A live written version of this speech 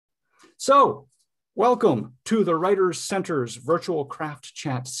So, welcome to the Writers Center's virtual craft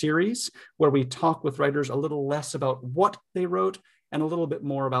chat series, where we talk with writers a little less about what they wrote and a little bit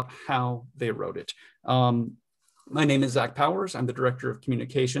more about how they wrote it. My name is Zach Powers. I'm the Director of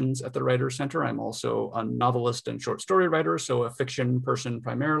Communications at the Writers Center. I'm also a novelist and short story writer, so a fiction person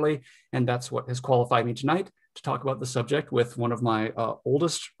primarily, and that's what has qualified me tonight to talk about the subject with one of my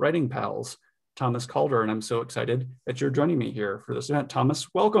oldest writing pals, Thomas Calder, and I'm so excited that you're joining me here for this event. Thomas,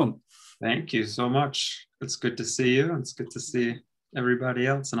 welcome. Thank you so much. It's good to see you. It's good to see everybody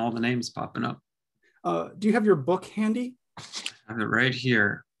else and all the names popping up. Do you have your book handy? I have it right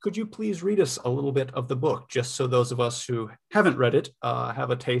here. Could you please read us a little bit of the book, just so those of us who haven't read it have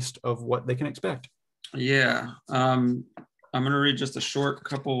a taste of what they can expect? Yeah, I'm going to read just a short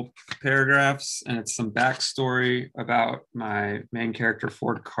couple paragraphs, and it's some backstory about my main character,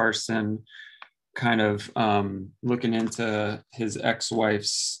 Ford Carson, kind of looking into his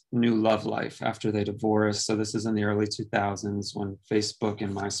ex-wife's new love life after they divorced. So this is in the early 2000s when Facebook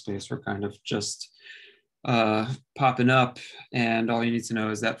and MySpace were kind of just popping up, and all you need to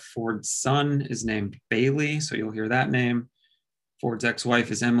know is that Ford's son is named Bailey, so you'll hear that name. Ford's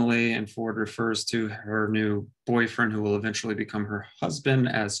ex-wife is Emily, and Ford refers to her new boyfriend, who will eventually become her husband,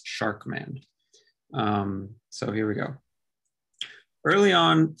 as Sharkman. So here we go. Early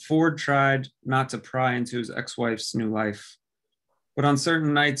on, Ford tried not to pry into his ex-wife's new life, but on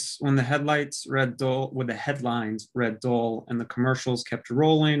certain nights when the headlines read dull, and the commercials kept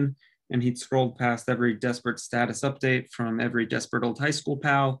rolling, and he'd scrolled past every desperate status update from every desperate old high school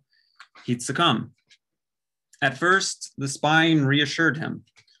pal, he'd succumb. At first, the spine reassured him.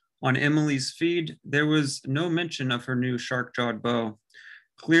 On Emily's feed, there was no mention of her new shark-jawed beau.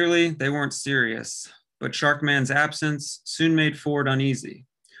 Clearly, they weren't serious, but Sharkman's absence soon made Ford uneasy.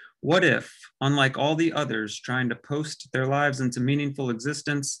 What if, unlike all the others trying to post their lives into meaningful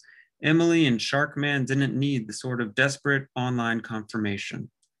existence, Emily and Sharkman didn't need the sort of desperate online confirmation?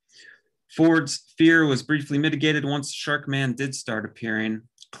 Ford's fear was briefly mitigated once Sharkman did start appearing.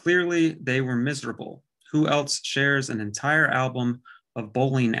 Clearly, they were miserable. Who else shares an entire album of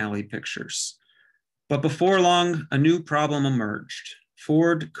bowling alley pictures? But before long, a new problem emerged.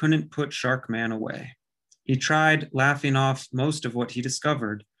 Ford couldn't put Sharkman away. He tried laughing off most of what he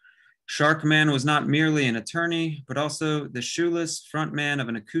discovered. Sharkman was not merely an attorney, but also the shoeless frontman of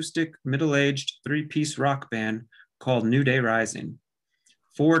an acoustic, middle-aged, three-piece rock band called New Day Rising.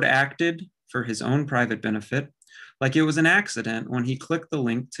 Ford acted, for his own private benefit, like it was an accident when he clicked the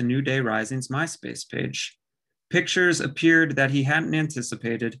link to New Day Rising's MySpace page. Pictures appeared that he hadn't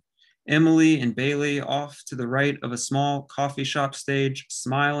anticipated. Emily and Bailey off to the right of a small coffee shop stage,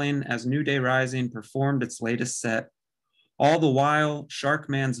 smiling as New Day Rising performed its latest set. All the while,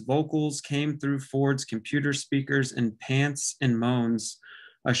 Sharkman's vocals came through Ford's computer speakers in pants and moans,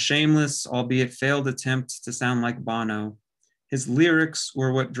 a shameless, albeit failed attempt to sound like Bono. His lyrics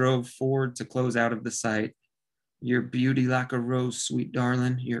were what drove Ford to close out of the site. Your beauty like a rose, sweet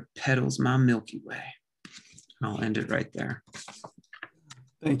darling, your petals my Milky Way. I'll end it right there.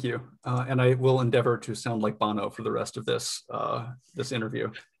 Thank you. And I will endeavor to sound like Bono for the rest of this this interview.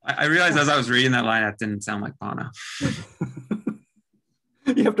 I realized as I was reading that line, that didn't sound like Bono.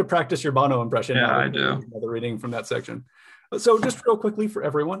 You have to practice your Bono impression. Yeah, I do. Another reading from that section. So just real quickly for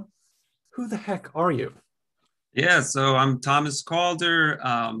everyone, who the heck are you? Yeah, so I'm Thomas Calder.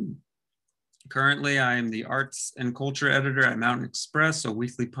 Currently, I am the arts and culture editor at Mountain Express, a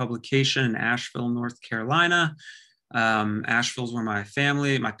weekly publication in Asheville, North Carolina. Asheville's where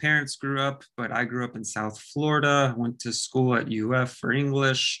my parents grew up, but I grew up in South Florida, went to school at UF for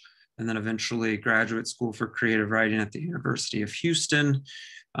English, and then eventually graduate school for creative writing at the University of Houston.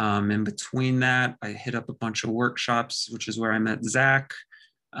 In between that, I hit up a bunch of workshops, which is where I met Zach.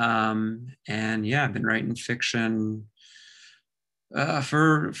 And yeah, I've been writing fiction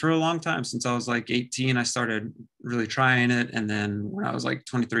for a long time. Since I was like 18, I started really trying it. And then when I was like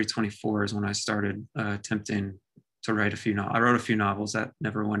 23, 24 is when I started attempting to write a few novels. I wrote a few novels that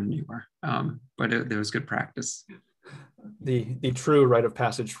never went anywhere, but it was good practice. The true rite of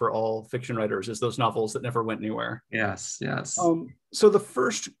passage for all fiction writers is those novels that never went anywhere. Yes, yes. So the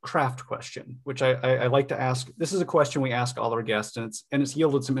first craft question, which I like to ask, this is a question we ask all our guests, and it's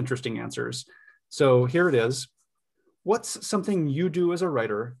yielded some interesting answers. So here it is. What's something you do as a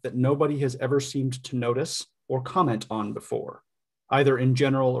writer that nobody has ever seemed to notice or comment on before, either in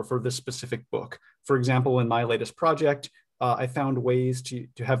general or for this specific book? For example, in my latest project, I found ways to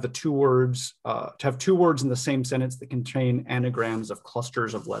have two words in the same sentence that contain anagrams of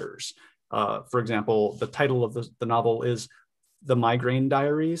clusters of letters. For example, the title of the novel is The Migraine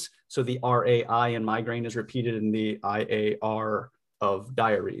Diaries. So the RAI in migraine is repeated in the IAR of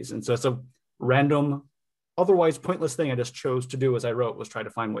diaries. And so it's a random, otherwise pointless thing I just chose to do as I wrote, was try to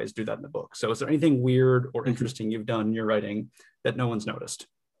find ways to do that in the book. So is there anything weird or interesting you've done in your writing that no one's noticed?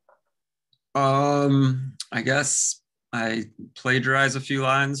 I guess I plagiarize a few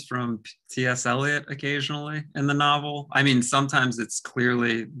lines from T.S. Eliot occasionally in the novel. I mean, sometimes it's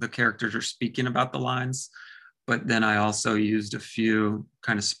clearly the characters are speaking about the lines, but then I also used a few,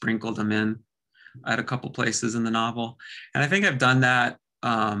 kind of sprinkled them in at a couple places in the novel. And I think I've done that,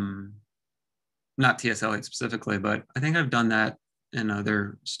 not T.S. Eliot specifically, but I think I've done that in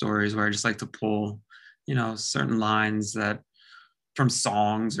other stories where I just like to pull, certain lines that from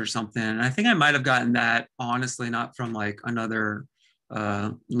songs or something. And I think I might have gotten that, honestly, not from like another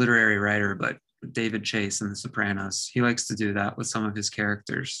literary writer, but David Chase in The Sopranos. He likes to do that with some of his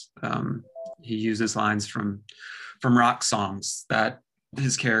characters. He uses lines from rock songs that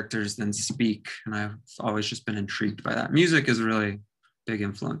his characters then speak. And I've always just been intrigued by that. Music is a really big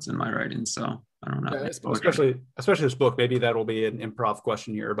influence in my writing. So I don't know. Yeah, especially this book. Maybe that'll be an improv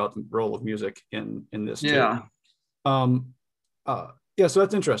question here about the role of music in this too. Yeah. Yeah, so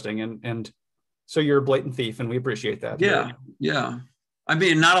that's interesting. And so you're a blatant thief, and we appreciate that. Yeah. Yeah. I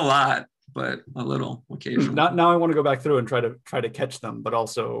mean, not a lot, but a little occasionally. Now I want to go back through and try to catch them, but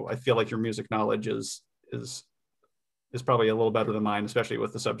also I feel like your music knowledge is probably a little better than mine, especially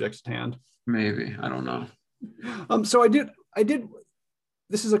with the subjects at hand. Maybe, I don't know. So I did.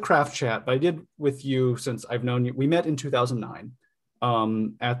 This is a craft chat, but I did with you since I've known you. We met in 2009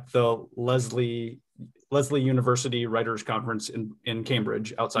 at the Lesley University Writers Conference in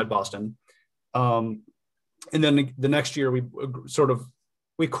Cambridge, outside Boston. And then the next year we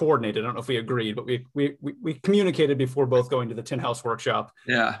coordinated. I don't know if we agreed, but we communicated before both going to the Tin House workshop.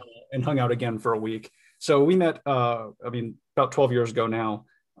 Yeah. And hung out again for a week. So we met, about 12 years ago now.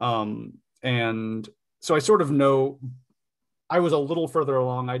 And so I sort of know, I was a little further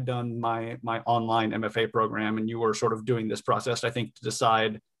along. I'd done my online MFA program, and you were sort of doing this process, I think, to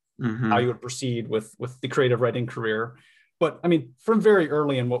decide how you would proceed with the creative writing career. But I mean, from very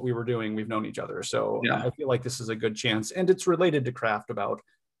early in what we were doing, we've known each other. So yeah. I feel like this is a good chance, and it's related to craft, about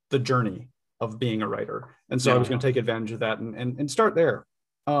the journey of being a writer. And so I was going to take advantage of that and start there.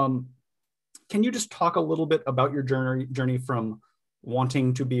 Can you just talk a little bit about your journey from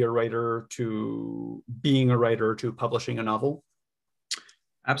wanting to be a writer to being a writer to publishing a novel?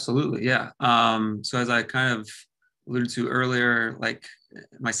 Absolutely, yeah. So as I kind of alluded to earlier, like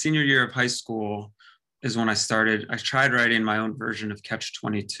my senior year of high school is when I tried writing my own version of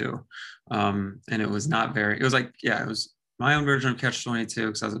Catch-22. And it was my own version of Catch-22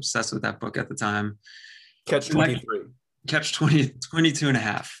 because I was obsessed with that book at the time. Catch-23. Catch-22 and a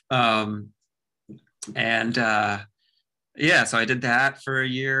half. So I did that for a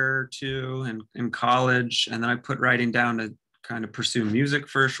year or two in college, and then I put writing down to kind of pursue music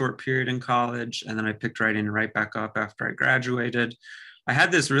for a short period in college, and then I picked writing right back up after I graduated. I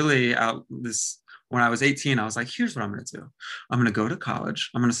had this when I was 18, I was like, here's what I'm going to do. I'm going to go to college,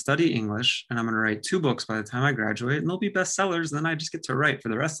 I'm going to study English, and I'm going to write 2 books by the time I graduate, and they'll be bestsellers, and then I just get to write for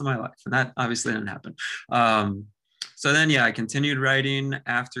the rest of my life. And that obviously didn't happen. So then, I continued writing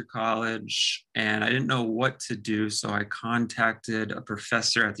after college, and I didn't know what to do. So I contacted a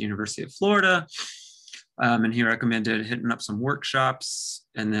professor at the University of Florida, and he recommended hitting up some workshops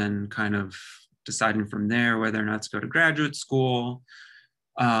and then kind of deciding from there whether or not to go to graduate school.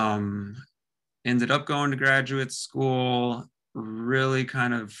 Ended up going to graduate school, really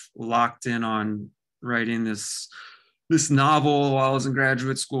kind of locked in on writing this novel while I was in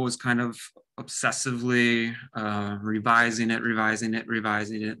graduate school, was kind of obsessively revising it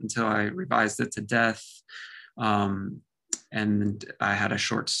until I revised it to death. And I had a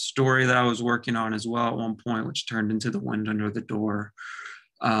short story that I was working on as well at one point, which turned into The Wind Under the Door.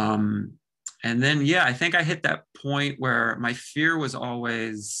 And then, I think I hit that point where my fear was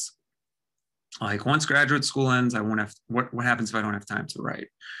always like, once graduate school ends, I won't have, what happens if I don't have time to write?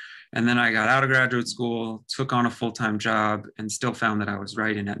 And then I got out of graduate school, took on a full-time job, and still found that I was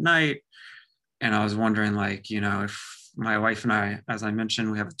writing at night. And I was wondering, if my wife and I, as I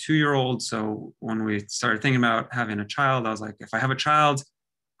mentioned, we have a 2-year-old. So when we started thinking about having a child, I was like, if I have a child,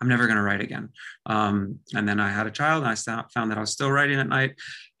 I'm never going to write again. And then I had a child, and I found that I was still writing at night.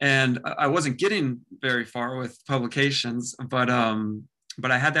 And I wasn't getting very far with publications, but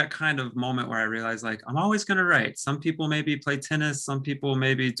I had that kind of moment where I realized, like, I'm always going to write. Some people maybe play tennis, some people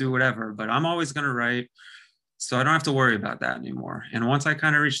maybe do whatever, but I'm always going to write. So I don't have to worry about that anymore. And once I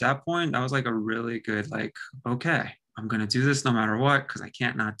kind of reached that point, that was like a really good, okay, I'm going to do this no matter what, because I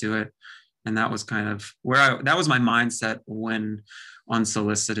can't not do it. And that was kind of that was my mindset when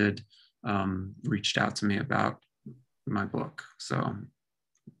Unsolicited reached out to me about my book. So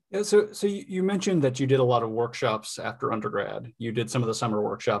yeah, so you mentioned that you did a lot of workshops after undergrad. You did some of the summer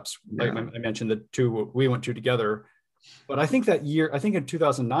workshops. yeah. I mentioned the two we went to together. But I think that year, I think in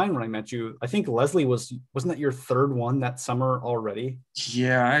 2009 when I met you, I think Leslie wasn't that your third one that summer already?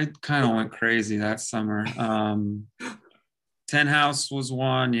 Yeah, I kind of went crazy that summer. Ten House was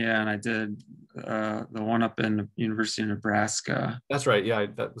one, yeah, and I did the one up in the University of Nebraska. That's right. Yeah,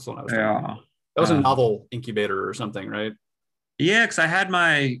 that was the one I was talking about. Yeah. That was a novel incubator or something, right? Yeah, because I had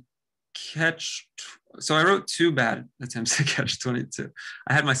my so I wrote two bad attempts at catch 22.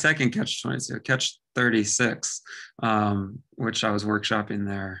 I had my second catch 22, catch 36, which I was workshopping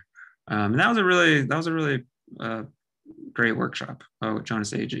there. And that was a really great workshop with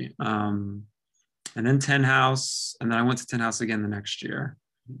Jonas Agee. And then Ten House, and then I went to Ten House again the next year.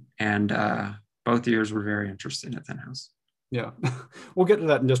 And both years were very interesting at Ten House. Yeah, we'll get to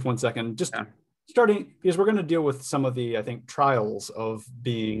that in just one second. Just starting, because we're going to deal with some of the, I think, trials of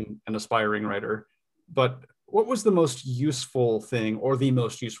being an aspiring writer. But what was the most useful thing, or the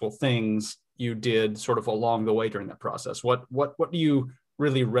most useful things you did sort of along the way during that process? What do you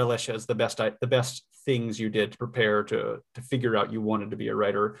really relish as the best things you did to prepare to figure out you wanted to be a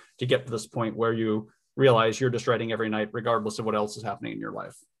writer, to get to this point where you realize you're just writing every night regardless of what else is happening in your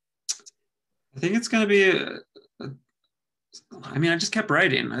life? I think it's going to be I just kept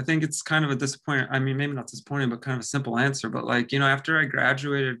writing. I think it's kind of a disappointing, maybe not disappointing, but kind of a simple answer. But like, after I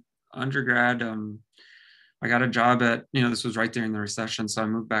graduated undergrad, I got a job at, this was right during the recession. So I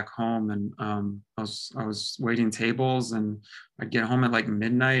moved back home, and I was waiting tables, and I'd get home at like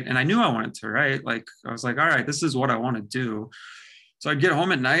midnight, and I knew I wanted to write. Like, I was like, all right, this is what I want to do. So I'd get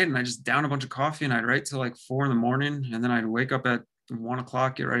home at night and I just down a bunch of coffee, and I'd write till like 4 a.m. And then I'd wake up at 1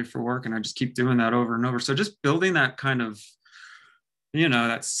 o'clock, get ready for work. And I just keep doing that over and over. So just building that kind of,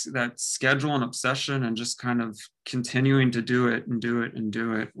 that schedule and obsession, and just kind of continuing to do it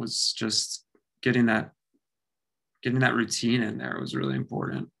was just getting that routine in there was really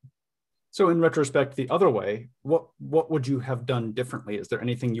important. So in retrospect, the other way, what would you have done differently? Is there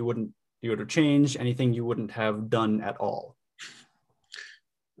anything you would have changed? Anything you wouldn't have done at all?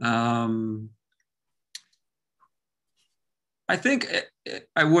 I think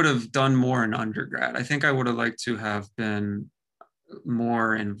I would have done more in undergrad. I think I would have liked to have been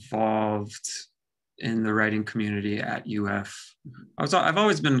more involved in the writing community at UF. I've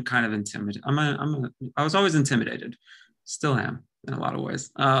always been kind of intimidated. I was always intimidated, still am in a lot of ways.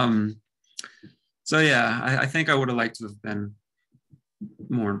 So yeah, I think I would have liked to have been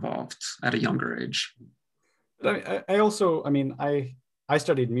more involved at a younger age. But I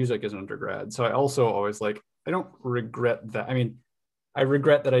studied music as an undergrad, so I also always I don't regret that. I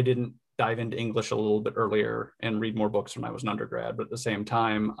regret that I didn't dive into English a little bit earlier and read more books when I was an undergrad, but at the same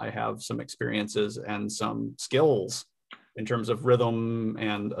time, I have some experiences and some skills in terms of rhythm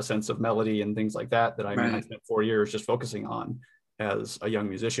and a sense of melody and things like that, I spent 4 years just focusing on as a young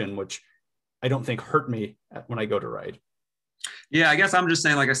musician, which I don't think hurt me when I go to write. Yeah, I guess I'm just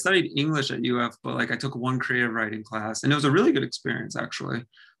saying, I studied English at UF, but I took one creative writing class, and it was a really good experience actually.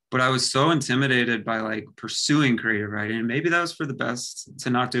 But I was so intimidated by pursuing creative writing. And maybe that was for the best to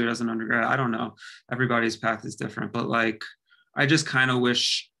not do it as an undergrad. I don't know. Everybody's path is different, but I just kind of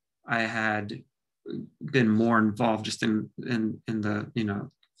wish I had been more involved just in the,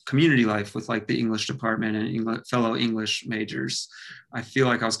 community life with the English department and fellow English majors. I feel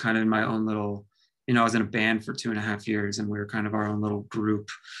like I was kind of in my own little, I was in a band for 2.5 years, and we were kind of our own little group,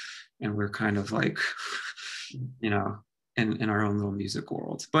 and we're kind of in our own little music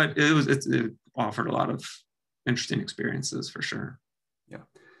world. But it offered a lot of interesting experiences for sure. Yeah.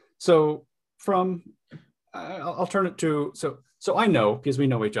 So I'll turn it to, so I know, because we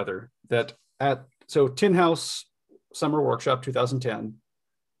know each other, that Tin House Summer Workshop 2010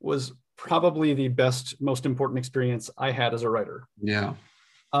 was probably the best, most important experience I had as a writer. Yeah.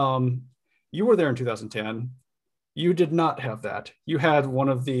 You were there in 2010. You did not have that. You had one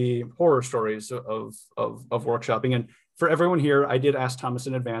of the horror stories of workshopping. And for everyone here, I did ask Thomas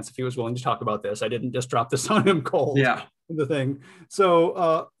in advance if he was willing to talk about this. I didn't just drop this on him cold. Yeah. The thing.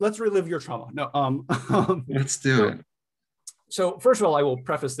 So let's relive your trauma. No, let's do it. So first of all, I will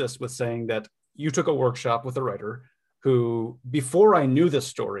preface this with saying that you took a workshop with a writer who, before I knew this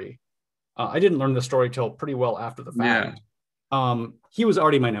story, I didn't learn the story till pretty well after the fact. Yeah. He was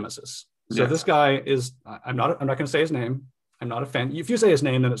already my nemesis. So This guy is, I'm not going to say his name. I'm not a fan. If you say his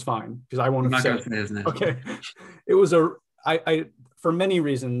name, then it's fine, because I won't say his name. Okay. It was for many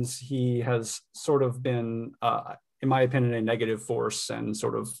reasons, he has sort of been, in my opinion, a negative force, and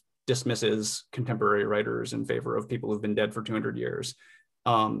sort of dismisses contemporary writers in favor of people who've been dead for 200 years.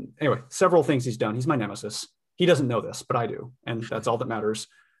 Anyway, several things he's done. He's my nemesis. he doesn't know this, but I do, and that's all that matters.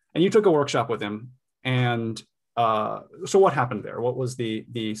 And you took a workshop with him, and so what happened there? What was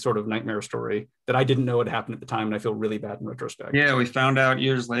the sort of nightmare story that I didn't know had happened at the time, and I feel really bad in retrospect? Yeah, we found out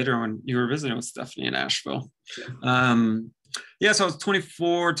years later when you were visiting with Stephanie in Asheville. Yeah, so I was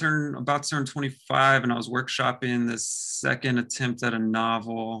 24, about to turn 25, and I was workshopping this second attempt at a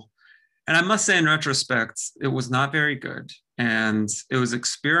novel. And I must say, in retrospect, it was not very good. And it was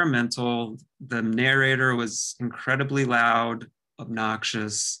experimental. The narrator was incredibly loud,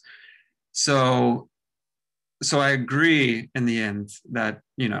 obnoxious. So I agree in the end that,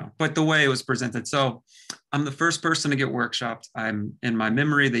 but the way it was presented. So I'm the first person to get workshopped. I'm, in my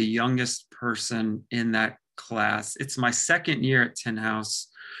memory, the youngest person in that class. It's my second year at Tin House.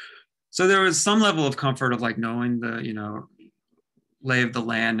 So there was some level of comfort of like knowing the, lay of the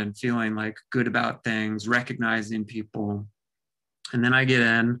land and feeling like good about things, recognizing people. And then I get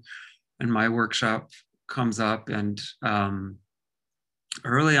in and my workshop comes up, and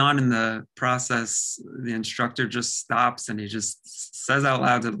early on in the process, the instructor just stops and he just says out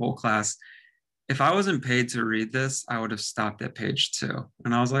loud to the whole class, if I wasn't paid to read this, I would have stopped at page 2.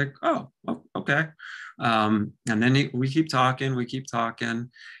 And I was like, oh, okay. And then we keep talking.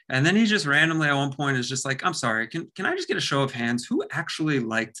 And then he just randomly at one point is just like, I'm sorry, can I just get a show of hands? Who actually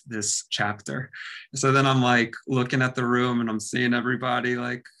liked this chapter? So then I'm like looking at the room and I'm seeing everybody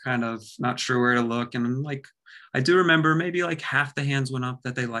like kind of not sure where to look. And I'm like, I do remember maybe like half the hands went up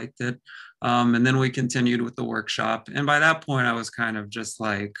that they liked it. And then we continued with the workshop. And by that point, I was kind of just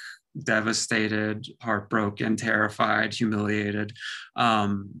like devastated, heartbroken, terrified, humiliated.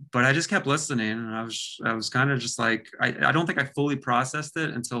 But I just kept listening, and I was kind of just like, I don't think I fully processed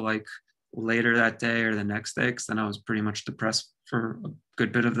it until like later that day or the next day, because then I was pretty much depressed for a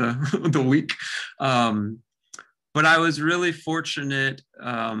good bit of the week. But I was really fortunate.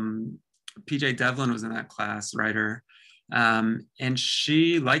 PJ Devlin was in that class, writer. And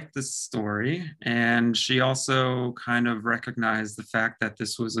she liked the story, and she also kind of recognized the fact that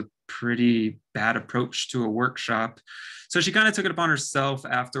this was a pretty bad approach to a workshop. So she kind of took it upon herself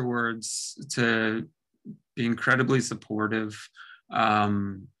afterwards to be incredibly supportive.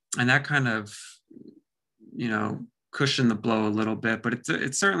 And that kind of, cushioned the blow a little bit, but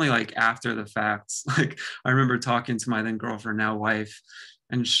it's certainly like after the facts. Like I remember talking to my then girlfriend, now wife,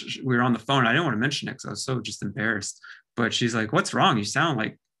 and we were on the phone. I didn't want to mention it because I was so just embarrassed. But she's like, "What's wrong? You sound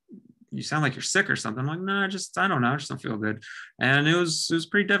like you're sick or something." I'm like, "No, I don't know. I just don't feel good." And it was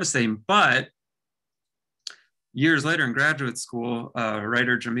pretty devastating. But years later in graduate school,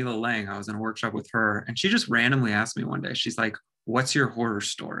 writer Jamila Lang, I was in a workshop with her, and she just randomly asked me one day. She's like, "What's your horror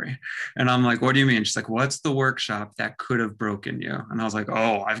story?" And I'm like, "What do you mean?" She's like, "What's the workshop that could have broken you?" And I was like,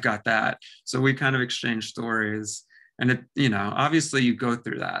 "Oh, I've got that." So we kind of exchanged stories. And it, obviously you go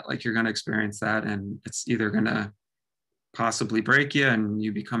through that, like you're going to experience that, and it's either going to possibly break you and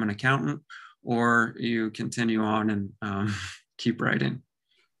you become an accountant, or you continue on and keep writing.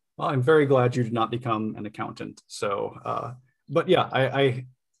 Well, I'm very glad you did not become an accountant. So, but yeah,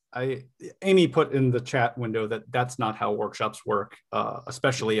 Amy put in the chat window that that's not how workshops work,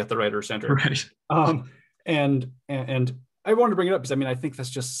 especially at the Writer Center. Right. And I wanted to bring it up because I think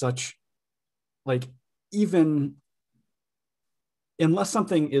that's just such, like, even unless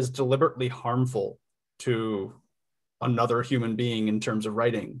something is deliberately harmful to another human being in terms of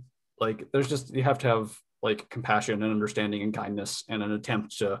writing, like you have to have like compassion and understanding and kindness and an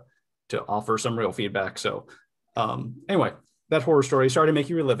attempt to offer some real feedback. So anyway, that horror story, sorry to make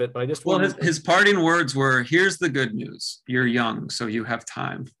you relive it, but I just his parting words were, "Here's the good news. You're young, so you have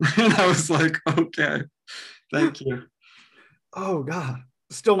time." And I was like, okay, thank you. Oh God,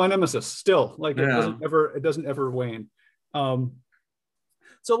 still my nemesis, still like yeah. it doesn't ever wane.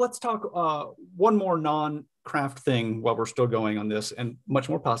 So let's talk one more non-craft thing while we're still going on this, and much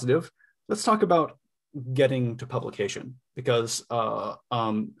more positive. Let's talk about getting to publication, because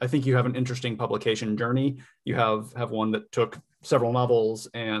I think you have an interesting publication journey. You have one that took several novels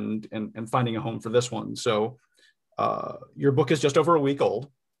and finding a home for this one. So your book is just over a week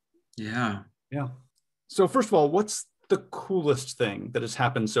old. Yeah. So first of all, what's the coolest thing that has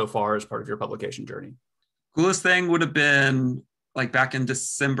happened so far as part of your publication journey? Coolest thing would have been like back in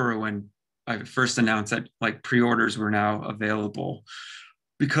December when I first announced that like pre-orders were now available.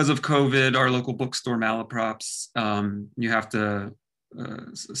 Because of COVID, our local bookstore Malaprops, you have to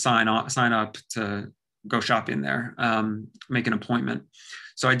sign up to go shopping there, make an appointment.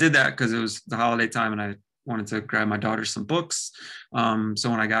 So I did that because it was the holiday time and I wanted to grab my daughter some books. So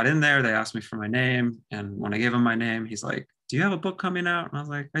when I got in there, they asked me for my name. And when I gave him my name, he's like, do you have a book coming out? And I was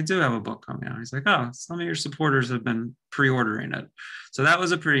like, I do have a book coming out. He's like, oh, some of your supporters have been pre-ordering it. So that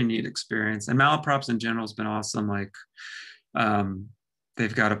was a pretty neat experience. And Malaprops in general has been awesome. Like,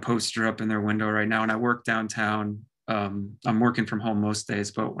 they've got a poster up in their window right now, and I work downtown. I'm working from home most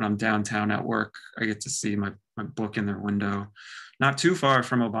days, but when I'm downtown at work, I get to see my book in their window, not too far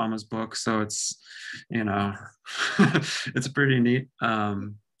from Obama's book. So it's, it's pretty neat.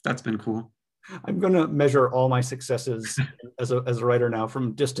 That's been cool. I'm going to measure all my successes as a writer now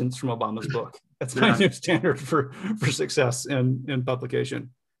from distance from Obama's book. That's my new standard for success in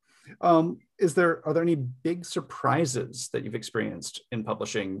publication. Are there any big surprises that you've experienced in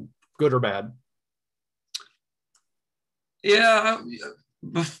publishing, good or bad? Yeah,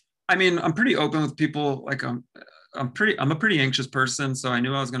 I mean, I'm pretty open with people. Like, I'm a pretty anxious person, so I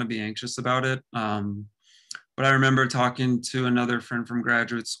knew I was going to be anxious about it. But I remember talking to another friend from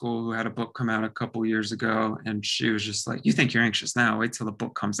graduate school who had a book come out a couple years ago, and she was just like, you think you're anxious now, wait till the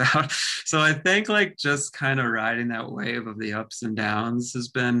book comes out. So I think like just kind of riding that wave of the ups and downs has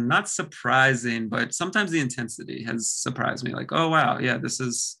been not surprising, but sometimes the intensity has surprised me. Like, oh wow, yeah,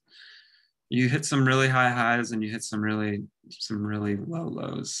 you hit some really high highs and you hit some really low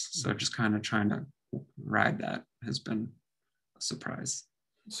lows. So just kind of trying to ride that has been a surprise.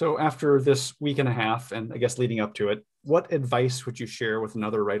 So after this week and a half, and I guess leading up to it, what advice would you share with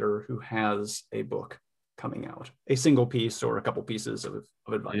another writer who has a book coming out? A single piece or a couple pieces of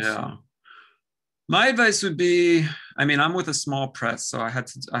advice? Yeah. My advice would be, I mean, I'm with a small press, so I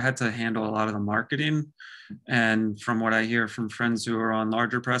had to handle a lot of the marketing. And from what I hear from friends who are on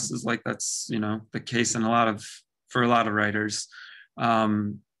larger presses, like that's, the case for a lot of writers.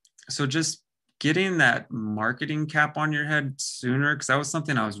 So just getting that marketing cap on your head sooner, because that was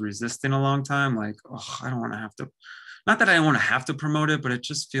something I was resisting a long time. Like, oh, I don't want to have to, not that I don't want to have to promote it, but it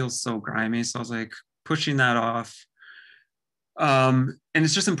just feels so grimy. So I was like pushing that off. And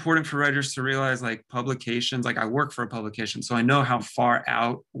it's just important for writers to realize, like, publications, like I work for a publication, so I know how far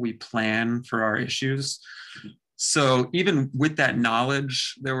out we plan for our issues. So even with that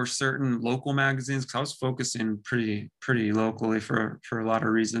knowledge, there were certain local magazines, because I was focusing pretty locally for a lot of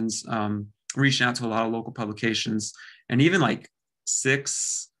reasons, reaching out to a lot of local publications. And even like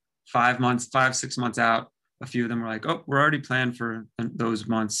 6 months out, a few of them were like, oh, we're already planned for those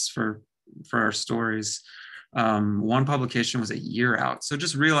months for our stories. One publication was a year out. So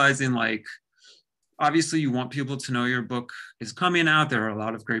just realizing, like, obviously you want people to know your book is coming out. There are a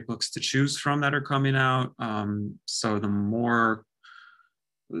lot of great books to choose from that are coming out. So the more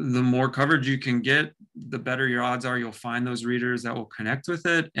coverage you can get, the better your odds are you'll find those readers that will connect with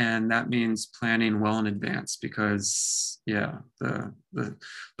it. And that means planning well in advance, because the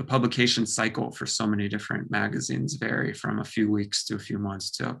publication cycle for so many different magazines vary from a few weeks to a few months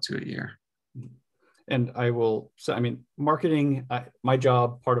to up to a year. And I will say, I mean, marketing,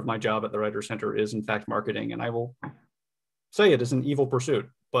 part of my job at the Writer Center is in fact marketing. And I will say it is an evil pursuit,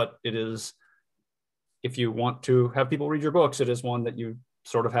 but it is, if you want to have people read your books, it is one that you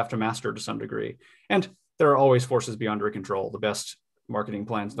sort of have to master to some degree. And there are always forces beyond your control. The best marketing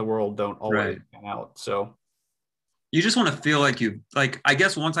plans in the world don't always pan out. So you just want to feel like I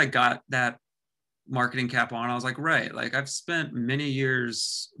guess once I got that marketing cap on, I was like, right, like I've spent many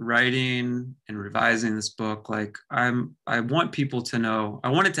years writing and revising this book. Like I want people to know, I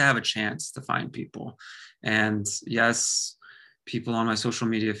want it to have a chance to find people. And yes, people on my social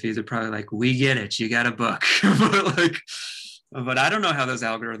media feeds are probably like, we get it, you got a book. but I don't know how those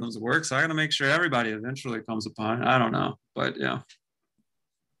algorithms work, so I got to make sure everybody eventually comes upon it. I don't know, but yeah.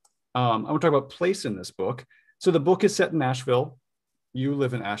 I want to talk about place in this book. So the book is set in Asheville. You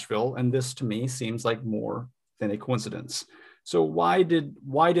live in Asheville, and this to me seems like more than a coincidence. So why did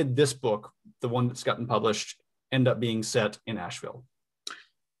this book, the one that's gotten published, end up being set in Asheville?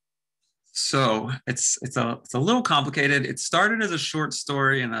 So it's a little complicated. It started as a short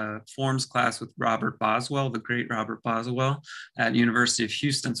story in a forms class with Robert Boswell, the great Robert Boswell, at University of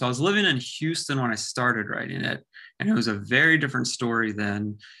Houston. So I was living in Houston when I started writing it, and it was a very different story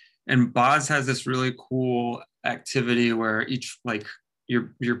then. And Boz has this really cool activity where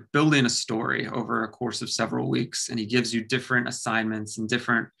you're building a story over a course of several weeks, and he gives you different assignments and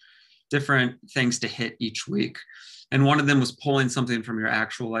different things to hit each week. And one of them was pulling something from your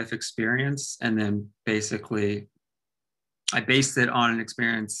actual life experience. And then basically I based it on an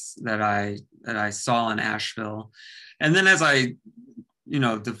experience that I saw in Asheville. And then as I,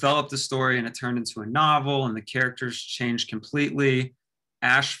 developed the story and it turned into a novel and the characters changed completely,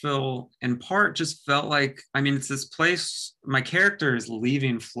 Asheville in part just felt like, it's this place, my character is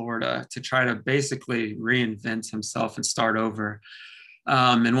leaving Florida to try to basically reinvent himself and start over.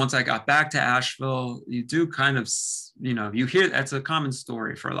 And once I got back to Asheville, you do kind of, you hear that's a common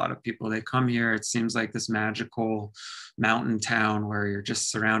story for a lot of people. They come here, it seems like this magical mountain town where you're just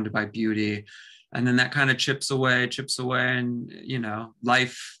surrounded by beauty. And then that kind of chips away, and,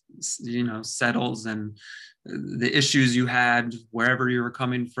 life, settles, and the issues you had wherever you were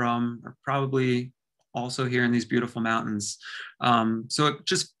coming from are probably also here in these beautiful mountains. So it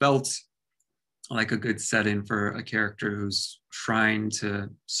just felt like a good setting for a character who's trying to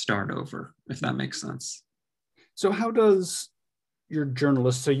start over, if that makes sense. So how does your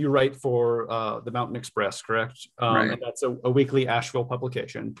journalist, so you write for the Mountain Express, correct? Right. And that's a weekly Asheville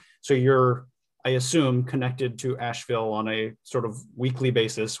publication. So you're, I assume, connected to Asheville on a sort of weekly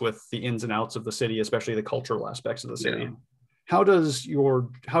basis with the ins and outs of the city, especially the cultural aspects of the city. Yeah. How does your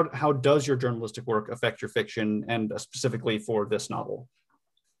journalistic work affect your fiction, and specifically for this novel?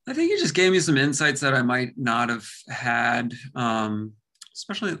 I think you just gave me some insights that I might not have had,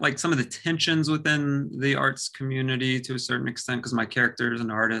 especially like some of the tensions within the arts community to a certain extent, because my character is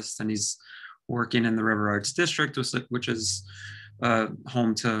an artist and he's working in the River Arts District, which is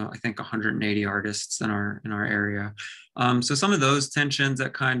home to, I think, 180 artists in our area. So some of those tensions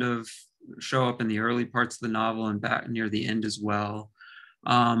that kind of show up in the early parts of the novel and back near the end as well.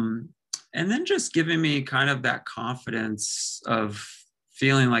 And then just giving me kind of that confidence of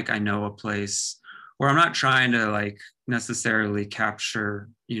feeling like I know a place where I'm not trying to like necessarily capture,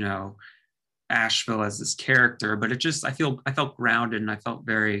 Asheville as this character, but I felt grounded, and I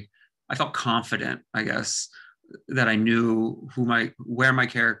felt confident, I guess, that I knew where my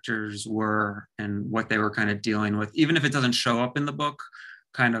characters were and what they were kind of dealing with, even if it doesn't show up in the book,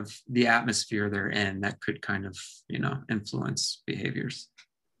 kind of the atmosphere they're in that could kind of, influence behaviors.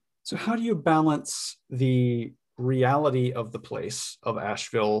 So how do you balance the reality of the place of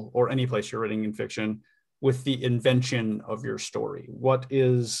Asheville, or any place you're writing in fiction, with the invention of your story?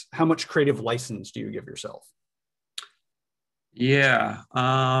 How much creative license do you give yourself? Yeah.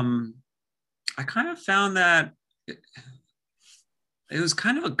 I kind of found that it was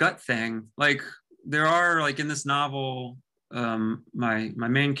kind of a gut thing. Like there are, like in this novel, my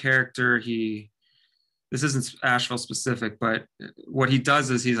main character, this isn't Asheville specific, but what he does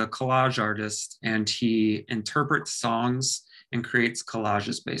is he's a collage artist, and he interprets songs and creates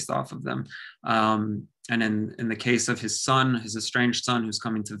collages based off of them. And in the case of his son, his estranged son who's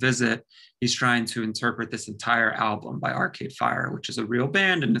coming to visit, he's trying to interpret this entire album by Arcade Fire, which is a real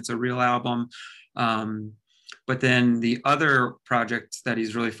band and it's a real album. But then the other project that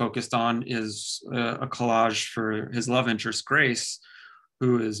he's really focused on is a collage for his love interest, Grace,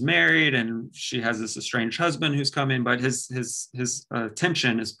 who is married, and she has this estranged husband who's coming, but his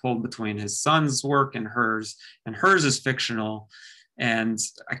attention is pulled between his son's work and hers is fictional. And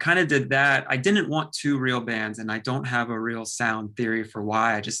I kind of did that. I didn't want two real bands, and I don't have a real sound theory for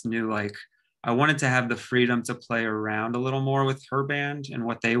why. I just knew like I wanted to have the freedom to play around a little more with her band and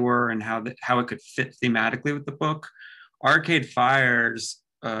what they were and how it could fit thematically with the book. Arcade Fire's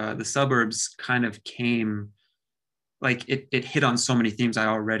The Suburbs kind of came, like it hit on so many themes I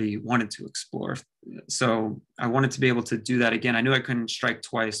already wanted to explore. So I wanted to be able to do that again. I knew I couldn't strike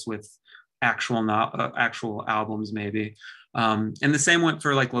twice with actual albums maybe. And the same went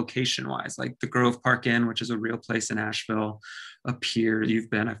for like location wise, like the Grove Park Inn, which is a real place in Asheville, I've toured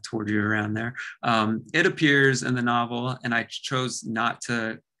you around there. It appears in the novel, and I chose not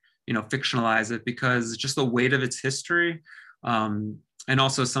to, fictionalize it because just the weight of its history. And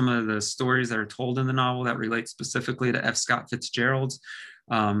also some of the stories that are told in the novel that relate specifically to F. Scott Fitzgerald.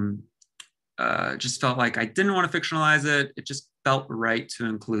 Just felt like I didn't want to fictionalize it. It just felt right to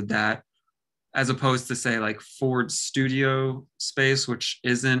include that, as opposed to say like Ford's studio space, which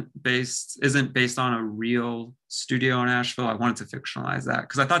isn't based on a real studio in Asheville. I wanted to fictionalize that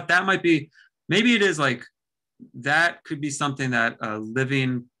because I thought that maybe it is like, that could be something that a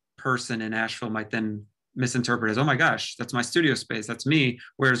living person in Asheville might then misinterpret as, oh my gosh, that's my studio space, that's me.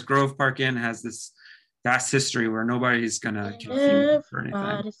 Whereas Grove Park Inn has this vast history where nobody's gonna confuse for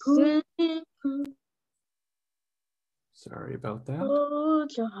anything. Sorry about that.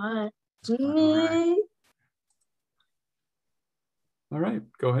 Hold your heart. All right,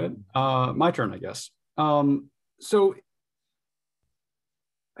 go ahead. My turn, I guess. So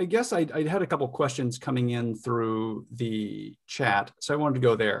I guess I had a couple questions coming in through the chat, so I wanted to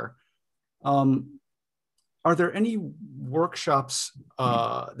go there. Are there any workshops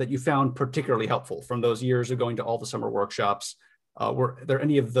that you found particularly helpful from those years of going to all the summer workshops? Were there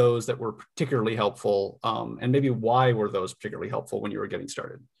any of those that were particularly helpful? And maybe why were those particularly helpful when you were getting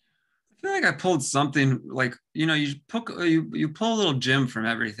started? I feel like I pulled something like, you pull a little gem from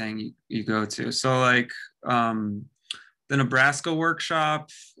everything you go to. So like the the Nebraska workshop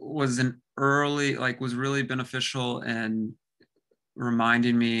was an early, was really beneficial in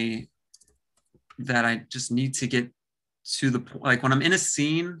reminding me that I just need to get to the point. Like when I'm in a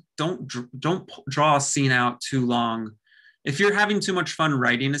scene, don't draw a scene out too long. If you're having too much fun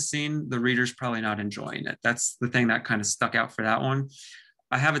writing a scene, the reader's probably not enjoying it. That's the thing that kind of stuck out for that one.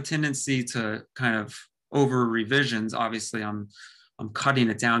 I have a tendency to kind of over revisions. Obviously, I'm cutting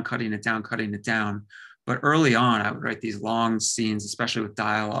it down. But early on, I would write these long scenes, especially with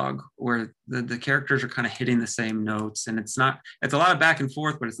dialogue, where the characters are kind of hitting the same notes, and it's a lot of back and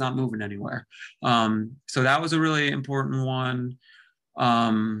forth, but it's not moving anywhere. So that was a really important one.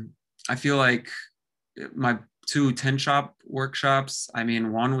 I feel like my 2 10 shop workshops, I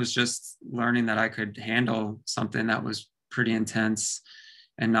mean, one was just learning that I could handle something that was pretty intense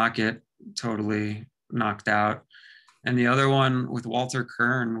and not get totally knocked out. And the other one with Walter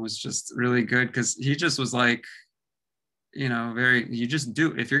Kern was just really good because he just was like, you just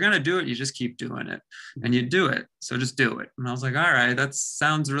do, if you're going to do it, you just keep doing it and you do it. So just do it. And I was like, all right, that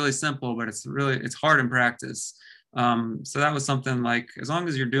sounds really simple, but it's hard in practice. So that was something like, as long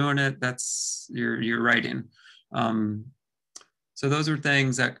as you're doing it, that's you're writing. So those are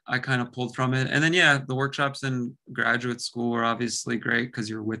things that I kind of pulled from it. And then, yeah, the workshops in graduate school were obviously great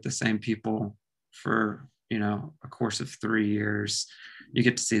because you're with the same people for, a course of 3 years. You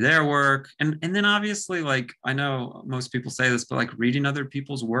get to see their work. And then obviously, like, I know most people say this, but like reading other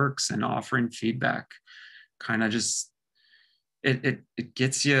people's works and offering feedback kind of just, it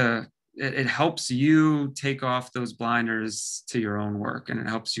gets you, it helps you take off those blinders to your own work, and it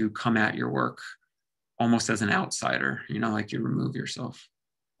helps you come at your work almost as an outsider, like you remove yourself.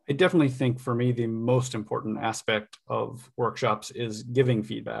 I definitely think for me, the most important aspect of workshops is giving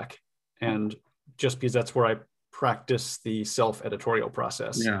feedback. And just because that's where I practice the self-editorial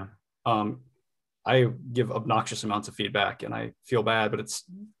process. Yeah. I give obnoxious amounts of feedback and I feel bad, but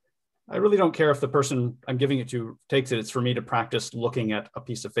I really don't care if the person I'm giving it to takes it. It's for me to practice looking at a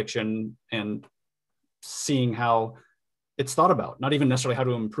piece of fiction and seeing how it's thought about, not even necessarily how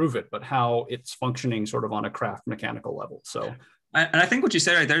to improve it, but how it's functioning sort of on a craft mechanical level. So, and I think what you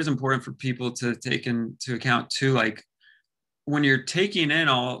said right there is important for people to take into account too. Like when you're taking in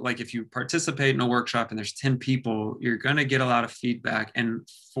all, like if you participate in a workshop and there's 10 people, you're going to get a lot of feedback. And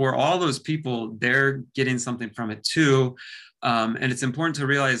for all those people, they're getting something from it too. And it's important to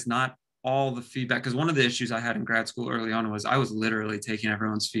realize not all the feedback, because one of the issues I had in grad school early on was I was literally taking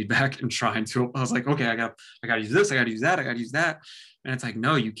everyone's feedback and trying to, I was like, okay, I got to use this, I got to use that, I got to use that. And it's like,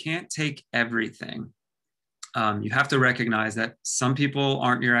 no, you can't take everything. You have to recognize that some people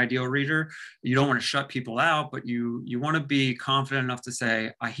aren't your ideal reader. You don't want to shut people out, but you want to be confident enough to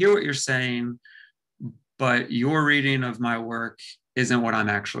say, I hear what you're saying, but your reading of my work isn't what I'm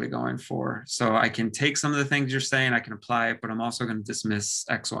actually going for. So I can take some of the things you're saying, I can apply it, but I'm also going to dismiss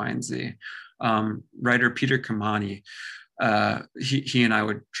X, Y, and Z. Writer Peter Kamani, he and I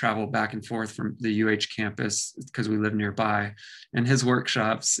would travel back and forth from the UH campus because we live nearby. And his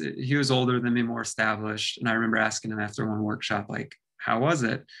workshops, he was older than me, more established. And I remember asking him after one workshop, like, how was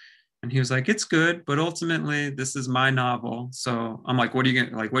it? And he was like, it's good, but ultimately this is my novel. So I'm like, what are you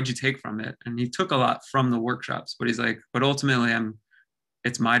gonna, like, what'd you take from it? And he took a lot from the workshops, but he's like, but ultimately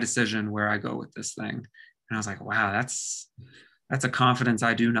it's my decision where I go with this thing. And I was like, wow, that's a confidence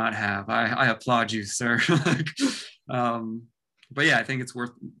I do not have. I applaud you, sir. But yeah, I think it's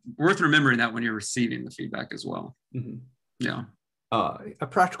worth remembering that when you're receiving the feedback as well. Mm-hmm. Yeah. A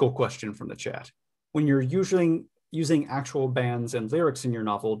practical question from the chat. When you're using actual bands and lyrics in your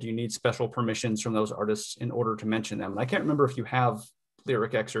novel, do you need special permissions from those artists in order to mention them? And I can't remember if you have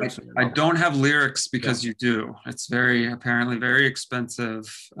lyric excerpts in your novel. I don't have lyrics because you do. It's apparently very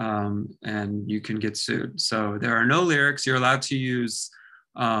expensive, and you can get sued. So there are no lyrics. You're allowed to use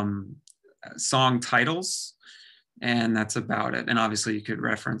song titles, and that's about it. And obviously you could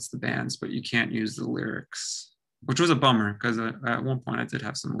reference the bands, but you can't use the lyrics, which was a bummer because at one point I did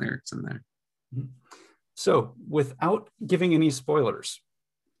have some lyrics in there. Mm-hmm. So without giving any spoilers,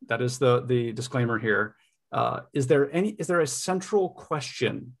 that is the disclaimer here. Is there a central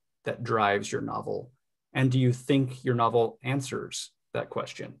question that drives your novel? And do you think your novel answers that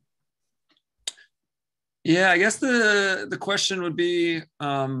question? Yeah, I guess the question would be,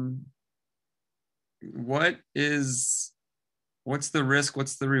 what's the risk?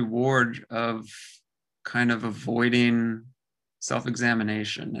 What's the reward of kind of avoiding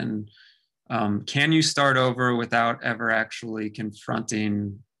self-examination? And can you start over without ever actually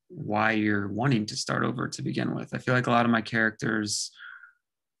confronting why you're wanting to start over to begin with? I feel like a lot of my characters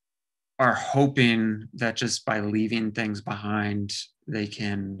are hoping that just by leaving things behind, they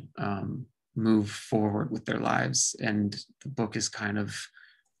can move forward with their lives. And the book is kind of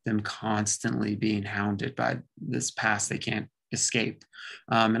them constantly being hounded by this past they can't escape.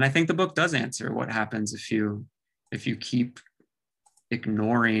 And I think the book does answer what happens if you keep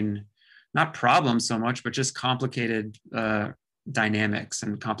ignoring not problems so much, but just complicated dynamics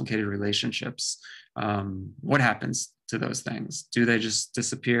and complicated relationships. What happens to those things? Do they just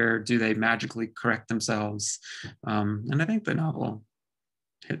disappear? Do they magically correct themselves? And I think the novel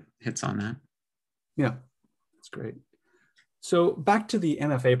hits on that. Yeah, that's great. So back to the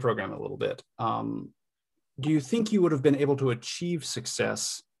MFA program a little bit. Do you think you would have been able to achieve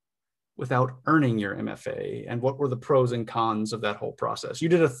success without earning your MFA? And what were the pros and cons of that whole process? You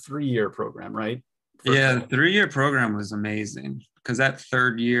did a 3-year program, right? Yeah, the 3-year program was amazing because that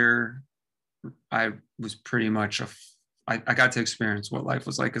third year, I was pretty much I got to experience what life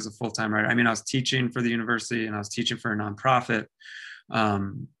was like as a full-time writer. I mean, I was teaching for the university and I was teaching for a nonprofit,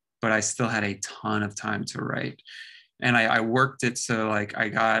 but I still had a ton of time to write. And I worked it so like I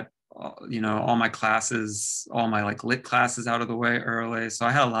got, all my classes, all my like lit classes out of the way early. So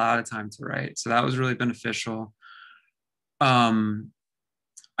I had a lot of time to write. So that was really beneficial.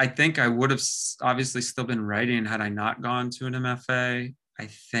 I think I would have obviously still been writing had I not gone to an MFA. I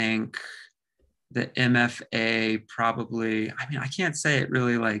think the MFA probably, I mean, I can't say it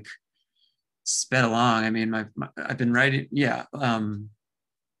really like sped along. I mean, I've been writing. Yeah.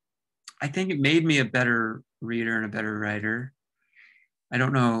 I think it made me a better reader and a better writer. I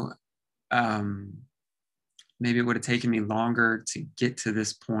don't know. Maybe it would have taken me longer to get to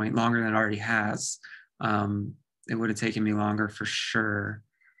this point, longer than it already has. It would have taken me longer for sure.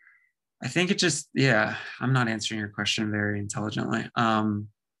 I think it just, yeah, I'm not answering your question very intelligently.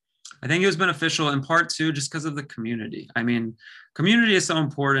 I think it was beneficial in part too, just because of the community. I mean, community is so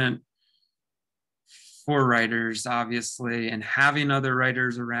important for writers, obviously, and having other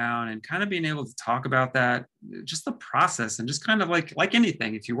writers around and kind of being able to talk about that, just the process, and just kind of like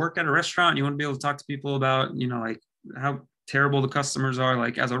anything. If you work at a restaurant, you want to be able to talk to people about, like how terrible the customers are.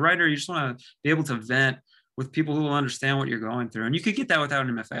 Like as a writer, you just want to be able to vent with people who will understand what you're going through. And you could get that without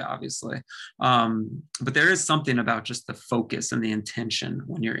an MFA, obviously. But there is something about just the focus and the intention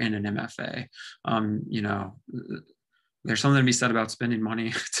when you're in an MFA. There's something to be said about spending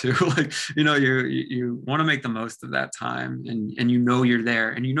money too. Like, you want to make the most of that time, and you're there,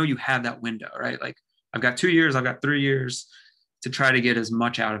 and you have that window, right? Like I've got 2 years, I've got 3 years to try to get as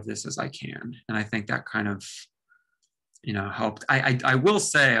much out of this as I can. And I think that kind of, helped. I will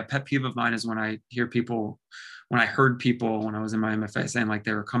say a pet peeve of mine is when I heard people when I was in my MFA saying like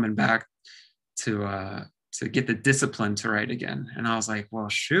they were coming back to get the discipline to write again. And I was like, well,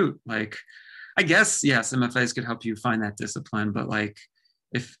 shoot, like, I guess, yes, MFAs could help you find that discipline, but like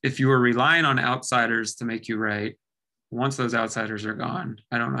if you were relying on outsiders to make you write, once those outsiders are gone,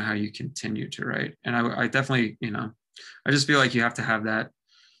 I don't know how you continue to write. And I definitely, I just feel like you have to have that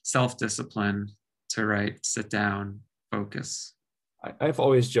self-discipline to write, sit down, focus. I've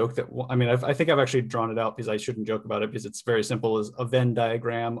always joked that, I mean, I think I've actually drawn it out because I shouldn't joke about it because it's very simple, is a Venn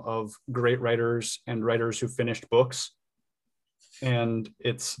diagram of great writers and writers who finished books. And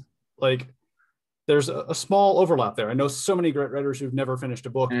it's like, there's a small overlap there. I know so many great writers who've never finished a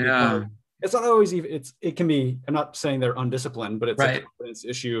book. Yeah. It's not always even, it can be, I'm not saying they're undisciplined, but it's right. a confidence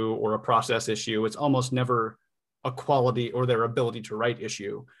issue or a process issue. It's almost never a quality or their ability to write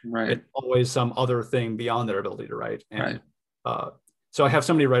issue. Right. It's always some other thing beyond their ability to write. And right. So I have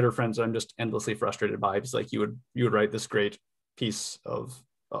so many writer friends that I'm just endlessly frustrated by. It's like you would write this great piece of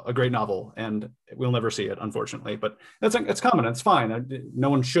a great novel, and we'll never see it, unfortunately. But it's common. It's fine. No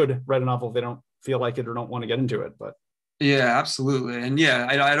one should write a novel if they don't feel like it or don't want to get into it. But yeah, absolutely. And yeah,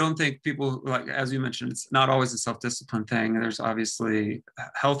 I don't think people, like as you mentioned, it's not always a self-discipline thing. There's obviously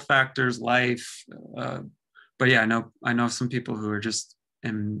health factors, life. But yeah, I know some people who are just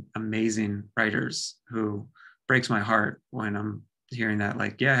amazing writers who breaks my heart when I'm hearing that,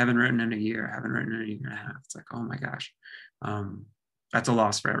 like, yeah, I haven't written in a year, I haven't written in a year and a half. It's like, oh my gosh, that's a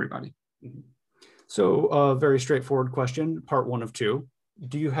loss for everybody. So very straightforward question, part 1 of 2.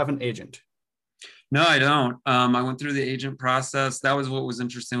 Do you have an agent? No, I don't. I went through the agent process. That was what was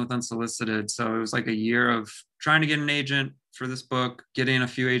interesting with Unsolicited. So it was like a year of trying to get an agent for this book, getting a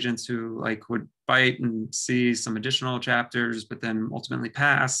few agents who like would bite and see some additional chapters, but then ultimately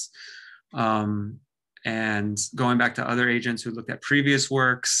pass. And going back to other agents who looked at previous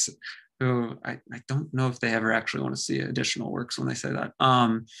works, who I don't know if they ever actually want to see additional works when they say that.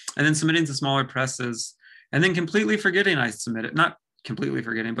 And then submitting to smaller presses, and then completely forgetting I submitted, not completely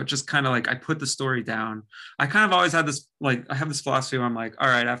forgetting, but just kind of like I put the story down. I kind of always had this, like, I have this philosophy where I'm like, all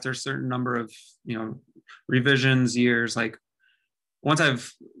right, after a certain number of, revisions, years, like once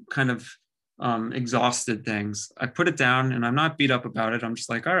I've kind of exhausted things, I put it down and I'm not beat up about it. I'm just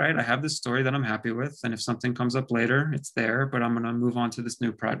like, all right, I have this story that I'm happy with. And if something comes up later, it's there, but I'm going to move on to this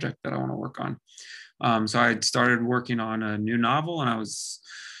new project that I want to work on. So I started working on a new novel, and I was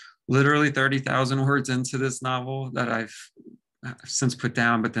literally 30,000 words into this novel that I've since put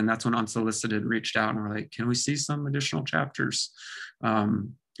down. But then that's when Unsolicited reached out and were like, can we see some additional chapters?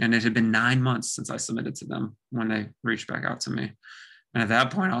 And it had been 9 months since I submitted to them when they reached back out to me. And at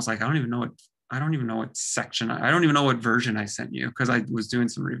that point, I was like, I don't even know what section, I don't even know what version I sent you, because I was doing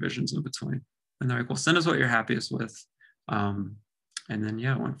some revisions in between. And they're like, well, send us what you're happiest with. And then,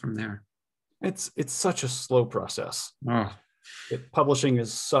 yeah, it went from there. It's such a slow process. Oh, Publishing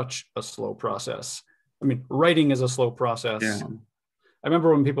is such a slow process. I mean, writing is a slow process. yeah. I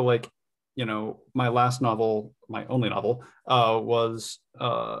remember when people like, my last novel, my only novel, was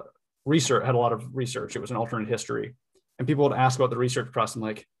research, had a lot of research. It was an alternate history. And people would ask about the research process. I'm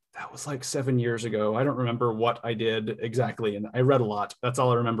like, that was like 7 years ago. I don't remember what I did exactly. And I read a lot. That's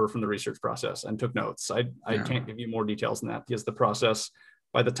all I remember from the research process, and took notes. I can't give you more details than that, because the process,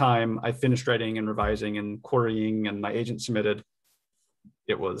 by the time I finished writing and revising and querying and my agent submitted,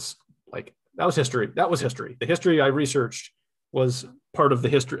 it was like, that was history. That was history. The history I researched was part of the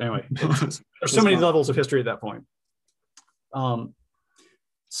history. Anyway, there's so many levels of history at that point.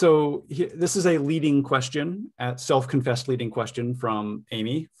 So this is a leading question, self-confessed leading question from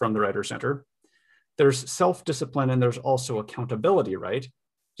Amy from the Writer Center. There's self-discipline and there's also accountability, right?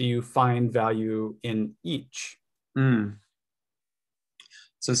 Do you find value in each?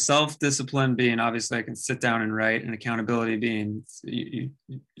 So self-discipline being, obviously I can sit down and write, and accountability being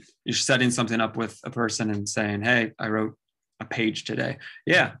you're setting something up with a person and saying, hey, I wrote a page today.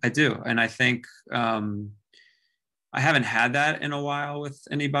 Yeah, I do. And I think I haven't had that in a while with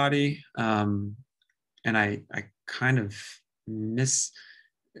anybody. And I kind of miss,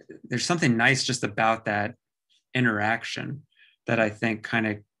 there's something nice just about that interaction that I think kind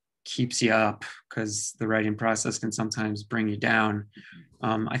of keeps you up, because the writing process can sometimes bring you down.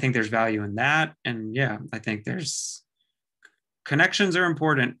 I think there's value in that. And yeah, I think there's connections are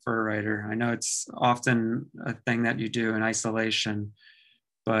important for a writer. I know it's often a thing that you do in isolation,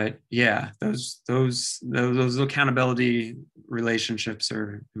 but yeah, those accountability relationships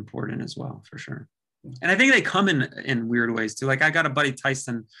are important as well, for sure. And I think they come in weird ways too. Like I got a buddy,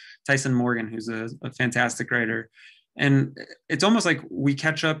 Tyson Morgan, who's a fantastic writer. And it's almost like we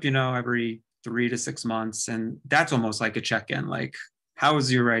catch up, every 3 to 6 months. And that's almost like a check-in, like, how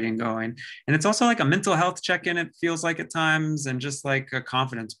is your writing going? And it's also like a mental health check-in, it feels like at times, and just like a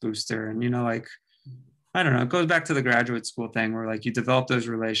confidence booster. And, like, I don't know, it goes back to the graduate school thing where like you develop those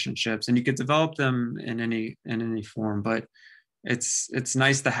relationships, and you could develop them in any form, but it's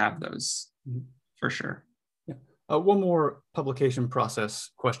nice to have those for sure. Yeah. One more publication process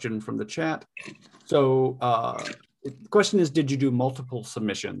question from the chat. So the question is, did you do multiple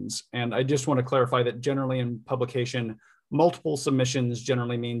submissions? And I just want to clarify that generally in publication, multiple submissions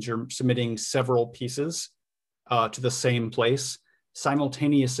generally means you're submitting several pieces to the same place.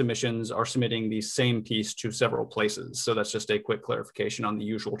 Simultaneous submissions are submitting the same piece to several places. So that's just a quick clarification on the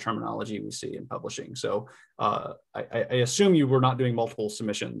usual terminology we see in publishing. So I assume you were not doing multiple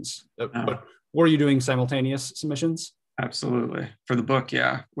submissions, but were you doing simultaneous submissions? Absolutely. For the book,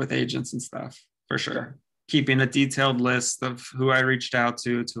 yeah, with agents and stuff, for sure. Keeping a detailed list of who I reached out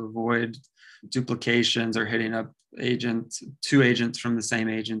to avoid duplications or hitting up two agents from the same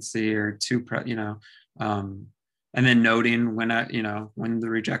agency, or and then noting when when the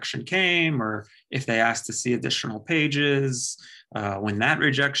rejection came, or if they asked to see additional pages, when that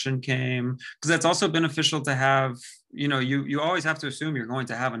rejection came, because that's also beneficial to have. You always have to assume you're going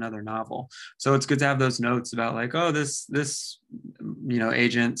to have another novel, so it's good to have those notes about like, oh, this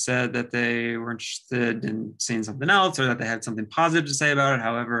agent said that they were interested in seeing something else, or that they had something positive to say about it.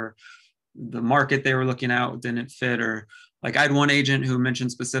 However, the market they were looking at didn't fit, or like I had one agent who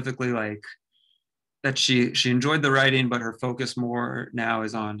mentioned specifically like that she enjoyed the writing, but her focus more now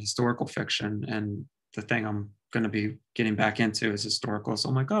is on historical fiction, and the thing I'm going to be getting back into is historical. So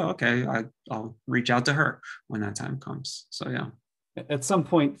I'm like, oh, okay, I'll reach out to her when that time comes. So yeah. At some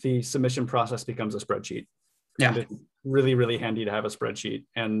point, the submission process becomes a spreadsheet. Yeah. And it's really, really handy to have a spreadsheet.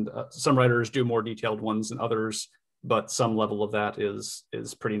 And some writers do more detailed ones than others, but some level of that is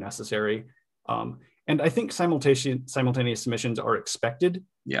pretty necessary. And I think simultaneous submissions are expected.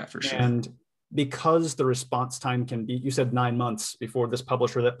 Yeah, for sure. And because the response time can be, you said 9 months before this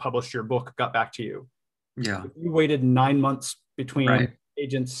publisher that published your book got back to you. Yeah. If you waited 9 months between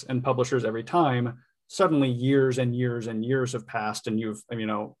agents and publishers every time, suddenly years and years and years have passed, and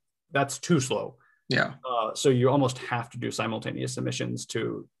that's too slow. Yeah. So you almost have to do simultaneous submissions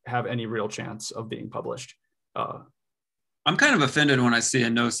to have any real chance of being published. I'm kind of offended when I see a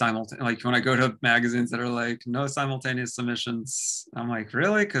no simultaneous, like when I go to magazines that are like no simultaneous submissions. I'm like,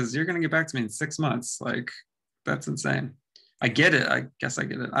 really? Because you're going to get back to me in 6 months. Like, that's insane. I get it. I guess I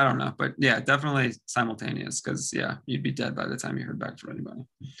get it. I don't know. But yeah, definitely simultaneous, because yeah, you'd be dead by the time you heard back from anybody.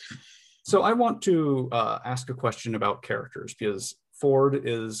 So I want to ask a question about characters, because Ford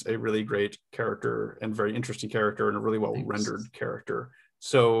is a really great character and very interesting character and a really well rendered character.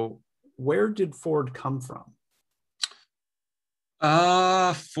 So where did Ford come from?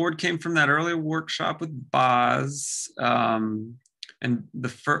 Ford came from that early workshop with Boz. And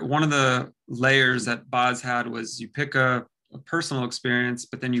one of the layers that Boz had was you pick a personal experience,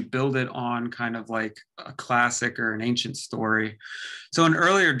 but then you build it on kind of like a classic or an ancient story. So in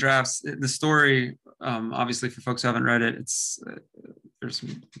earlier drafts, the story, obviously for folks who haven't read it, there's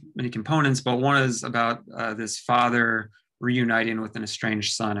many components, but one is about this father reuniting with an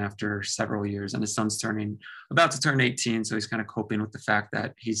estranged son after several years, and his son's about to turn 18, so he's kind of coping with the fact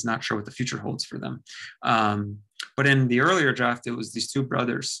that he's not sure what the future holds for them. But in the earlier draft, it was these two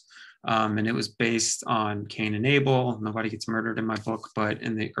brothers, and it was based on Cain and Abel. Nobody gets murdered in my book, but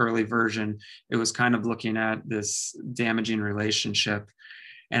in the early version, it was kind of looking at this damaging relationship.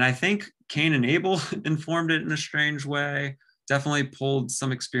 And I think Cain and Abel informed it in a strange way. Definitely pulled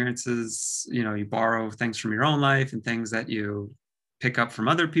some experiences, you borrow things from your own life and things that you pick up from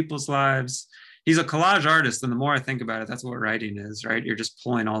other people's lives. He's a collage artist, and the more I think about it, that's what writing is, right? You're just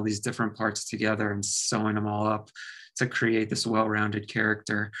pulling all these different parts together and sewing them all up to create this well-rounded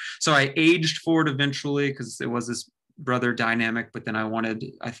character. So I aged Ford eventually because it was this brother dynamic, but then I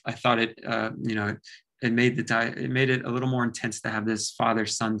thought it, it made it a little more intense to have this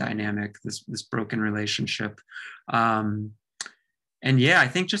father-son dynamic, this broken relationship. And yeah, I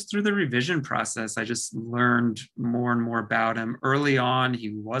think just through the revision process, I just learned more and more about him. Early on,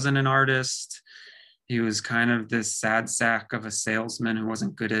 he wasn't an artist. He was kind of this sad sack of a salesman who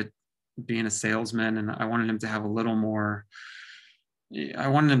wasn't good at being a salesman. And I wanted him to have a little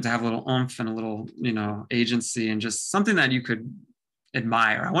oomph and a little, agency, and just something that you could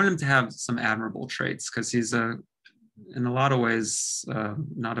admire. I wanted him to have some admirable traits, because he's in a lot of ways,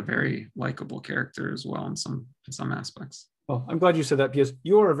 not a very likable character as well in some aspects. Well, I'm glad you said that, because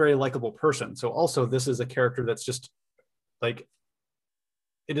you are a very likable person. So also, this is a character that's just like,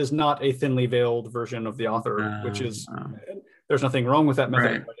 it is not a thinly veiled version of the author, which is, there's nothing wrong with that method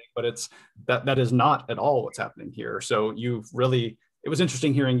of writing, but it's that is not at all what's happening here. So it was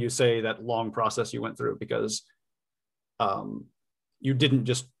interesting hearing you say that long process you went through, because you didn't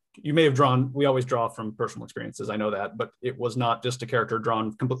just, you may have drawn, we always draw from personal experiences, I know that, but it was not just a character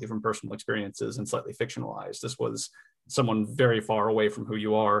drawn completely from personal experiences and slightly fictionalized. This was someone very far away from who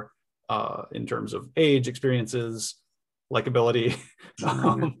you are in terms of age, experiences, likability.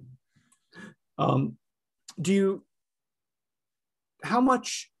 How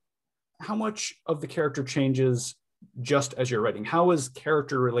much of the character changes just as you're writing? How is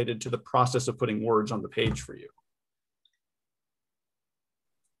character related to the process of putting words on the page for you?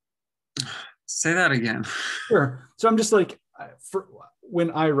 Say that again. Sure. So I'm just like,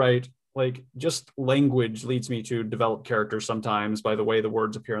 when I write, like, just language leads me to develop characters sometimes by the way the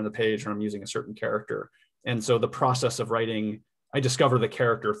words appear on the page when I'm using a certain character. And so the process of writing, I discover the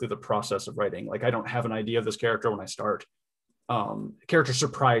character through the process of writing. Like, I don't have an idea of this character when I start. Characters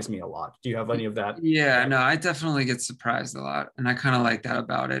surprise me a lot. Do you have any of that? Yeah, no, I definitely get surprised a lot, and I kind of like that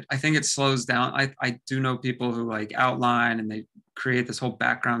about it. I think it slows down. I do know people who like outline and they create this whole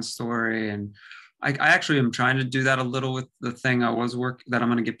background story, and I actually am trying to do that a little with the thing that I'm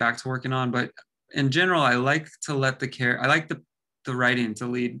going to get back to working on. But in general, I like to let the writing to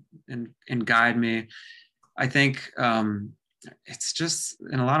lead and guide me. I think it's just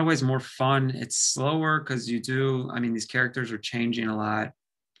in a lot of ways more fun. It's slower because these characters are changing a lot.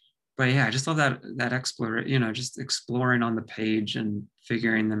 But yeah, I just love that exploration, just exploring on the page and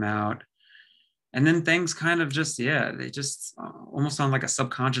figuring them out. And then things kind of just, they just almost on like a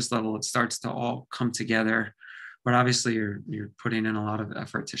subconscious level, it starts to all come together. But obviously you're putting in a lot of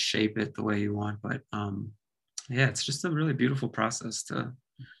effort to shape it the way you want. But it's just a really beautiful process to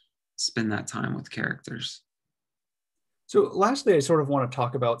spend that time with characters. So lastly, I sort of want to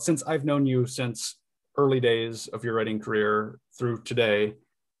talk about, since I've known you since early days of your writing career through today,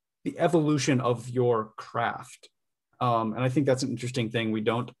 the evolution of your craft. And I think that's an interesting thing we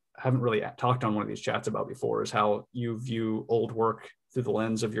haven't really talked on one of these chats about before, is how you view old work through the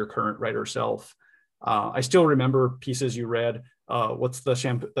lens of your current writer self. I still remember pieces you read. what's the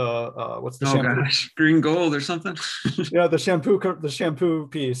shampoo? What's the Oh shampoo? gosh, green gold or something. Yeah, the shampoo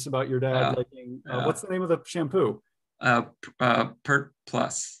piece about your dad Yeah, liking. yeah. What's the name of the shampoo? Pert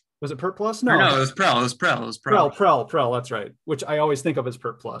Plus. Was it Pert Plus? Or No, no, it was Prel. It was Prel. It was Prel. Prel. That's right. Which I always think of as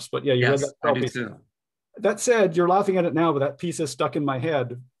Pert Plus. But yeah, you read that Yes, I Prel do piece. too. That said, you're laughing at it now, but that piece is stuck in my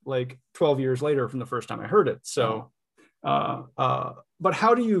head like 12 years later from the first time I heard it. Oh. So, but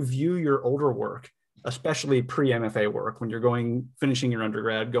how do you view your older work, especially pre-MFA work, when you're finishing your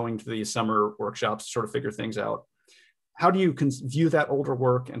undergrad, going to these summer workshops to sort of figure things out? How do you view that older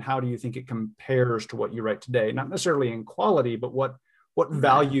work, and how do you think it compares to what you write today? Not necessarily in quality, but what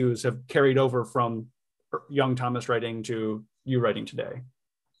values have carried over from young Thomas writing to you writing today?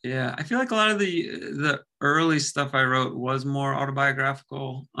 Yeah, I feel like a lot of the early stuff I wrote was more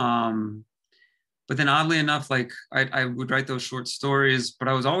autobiographical. But then oddly enough, like I would write those short stories, but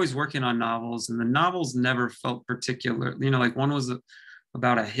I was always working on novels, and the novels never felt particular. You know, like one was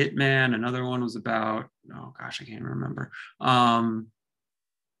about a hitman, another one was about, oh gosh, I can't remember.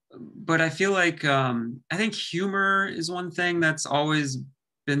 But I feel like I think humor is one thing that's always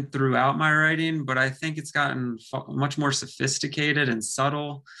been throughout my writing, but I think it's gotten much more sophisticated and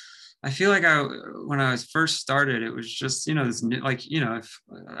subtle. I feel like when I was first started, it was just, you know, this, like, you know,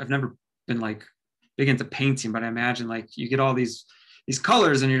 I've never been like big into painting, but I imagine like you get all these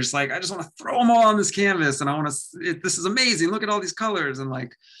colors and you're just like, I just want to throw them all on this canvas and I want to, this is amazing. Look at all these colors. And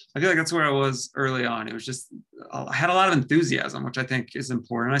like, I feel like that's where I was early on. It was just, I had a lot of enthusiasm, which I think is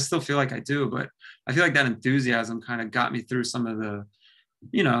important. I still feel like I do, but I feel like that enthusiasm kind of got me through some of the,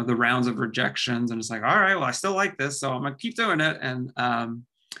 you know, the rounds of rejections, and it's like, all right, well, I still like this, so I'm gonna keep doing it. And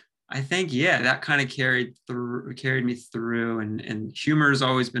I think, yeah, that kind of carried me through, and humor has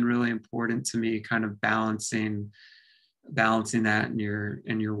always been really important to me, kind of balancing that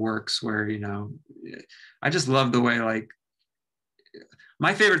in your works, where, you know, I just love the way, like,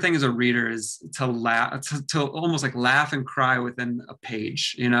 my favorite thing as a reader is to laugh, to almost like laugh and cry within a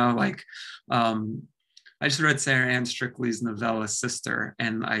page, you know, like I just read Sarah Ann Strickland's novella Sister,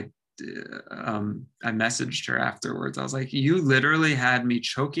 and I messaged her afterwards. I was like, you literally had me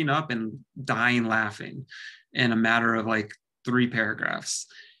choking up and dying laughing in a matter of like 3 paragraphs.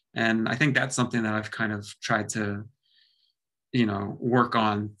 And I think that's something that I've kind of tried to, you know, work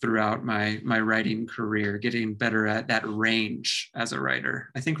on throughout my writing career, getting better at that range as a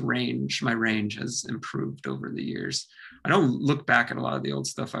writer. I think my range has improved over the years. I don't look back at a lot of the old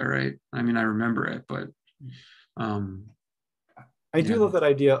stuff I write. I mean, I remember it, but I do love that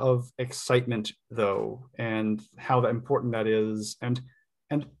idea of excitement, though, and how important that is. And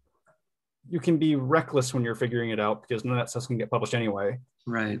you can be reckless when you're figuring it out, because none of that stuff can get published anyway.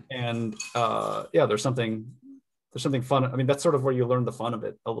 Right. And yeah, there's something fun. I mean, that's sort of where you learn the fun of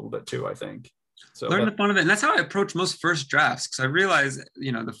it a little bit too, I think. So learn the fun of it. And that's how I approach most first drafts, because I realize,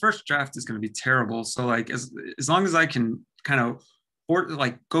 you know, the first draft is going to be terrible. So like, as long as I can kind of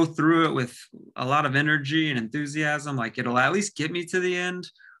like go through it with a lot of energy and enthusiasm, like it'll at least get me to the end,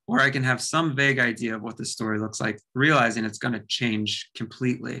 or I can have some vague idea of what the story looks like, realizing it's going to change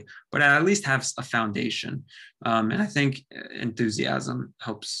completely, but I at least have a foundation. And I think enthusiasm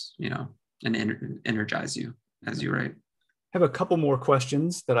helps, you know, and energize you as you write. I have a couple more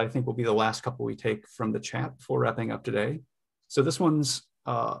questions that I think will be the last couple we take from the chat before wrapping up today. So this one's,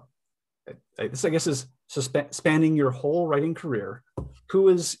 this I guess is spanning your whole writing career. Who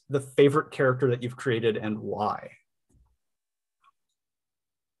is the favorite character that you've created and why?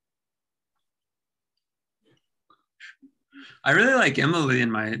 I really like Emily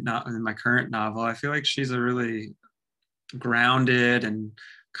in my current novel. I feel like she's a really grounded and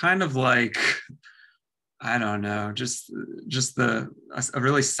kind of like, I don't know, just a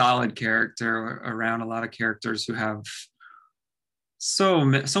really solid character around a lot of characters who have so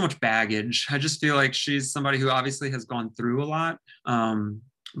much baggage. I just feel like she's somebody who obviously has gone through a lot,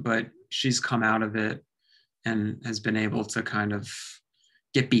 but she's come out of it and has been able to kind of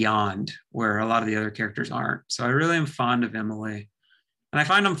get beyond where a lot of the other characters aren't. So I really am fond of Emily, and I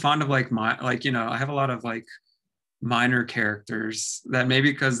find I'm fond of like you know, I have a lot of like minor characters that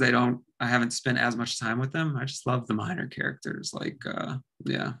maybe because I haven't spent as much time with them. I just love the minor characters, like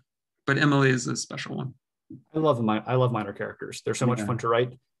yeah. But Emily is a special one. I love minor characters. They're so much fun to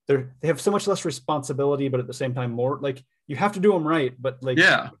write. They have so much less responsibility, but at the same time more like you have to do them right, but like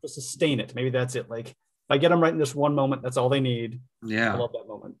to sustain it. Maybe that's it. Like if I get them right in this one moment, that's all they need. Yeah. I love that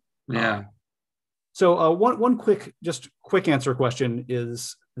moment. Yeah. So one quick answer question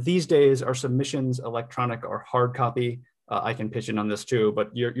is, these days are submissions electronic or hard copy? I can pitch in on this too,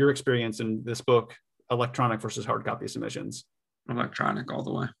 but your experience in this book, electronic versus hard copy submissions? Electronic all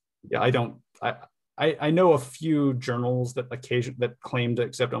the way. Yeah, I know a few journals that claim to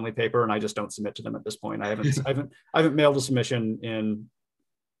accept only paper, and I just don't submit to them at this point. I haven't mailed a submission in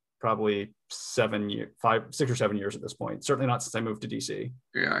probably 6 or 7 years at this point. Certainly not since I moved to DC.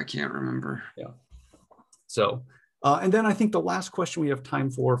 Yeah, I can't remember. Yeah. So, and then I think the last question we have time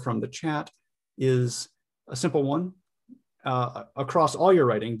for from the chat is a simple one. Across all your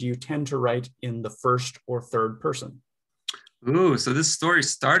writing, do you tend to write in the first or third person? Ooh, so this story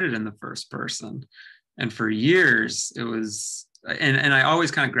started in the first person. And for years, it was, and I always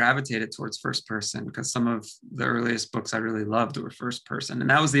kind of gravitated towards first person because some of the earliest books I really loved were first person. And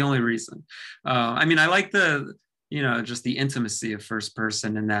that was the only reason. I mean, I like just the intimacy of first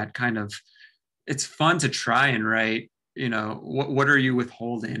person and that kind of, it's fun to try and write, what are you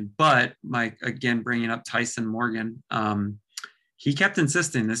withholding? But again, bringing up Tyson Morgan, he kept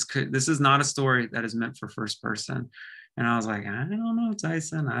insisting this is not a story that is meant for first person. And I was like, I don't know,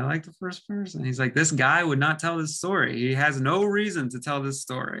 Tyson, I like the first person. He's like, this guy would not tell this story. He has no reason to tell this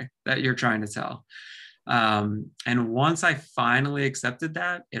story that you're trying to tell. And once I finally accepted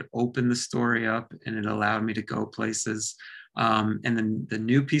that, it opened the story up and it allowed me to go places. And then the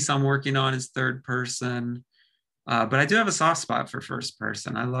new piece I'm working on is third person. But I do have a soft spot for first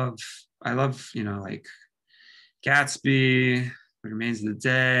person. I love, like Gatsby, What Remains of the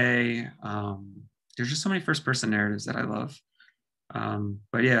Day. There's just so many first person narratives that I love.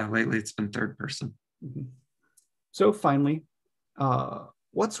 But yeah, lately it's been third person. Mm-hmm. So finally,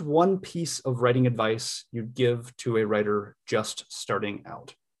 what's one piece of writing advice you'd give to a writer just starting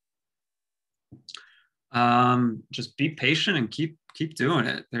out? Just be patient and keep doing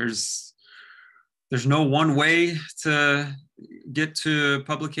it. There's no one way to get to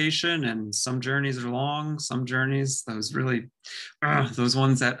publication, and some journeys are long, some journeys, those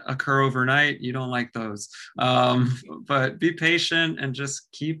ones that occur overnight, you don't like those. But be patient and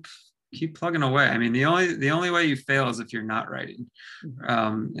just keep plugging away. I mean, the only way you fail is if you're not writing,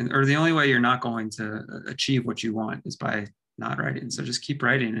 or the only way you're not going to achieve what you want is by not writing. So just keep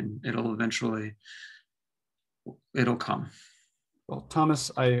writing and it'll come. Well,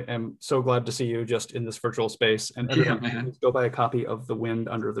 Thomas, I am so glad to see you just in this virtual space. And everyone, please go buy a copy of The Wind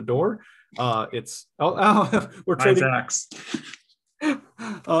Under the Door. We're trading. It's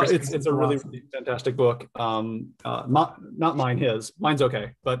a really, really fantastic book. Not mine, his. Mine's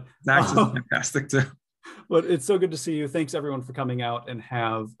okay, but Zach's is fantastic too. But it's so good to see you. Thanks everyone for coming out, and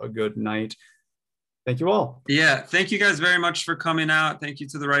have a good night. Thank you all. Yeah, thank you guys very much for coming out. Thank you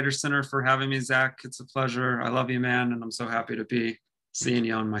to the Writers Center for having me, Zach. It's a pleasure. I love you, man, and I'm so happy to be seeing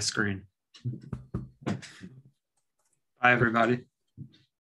you on my screen. Bye, everybody.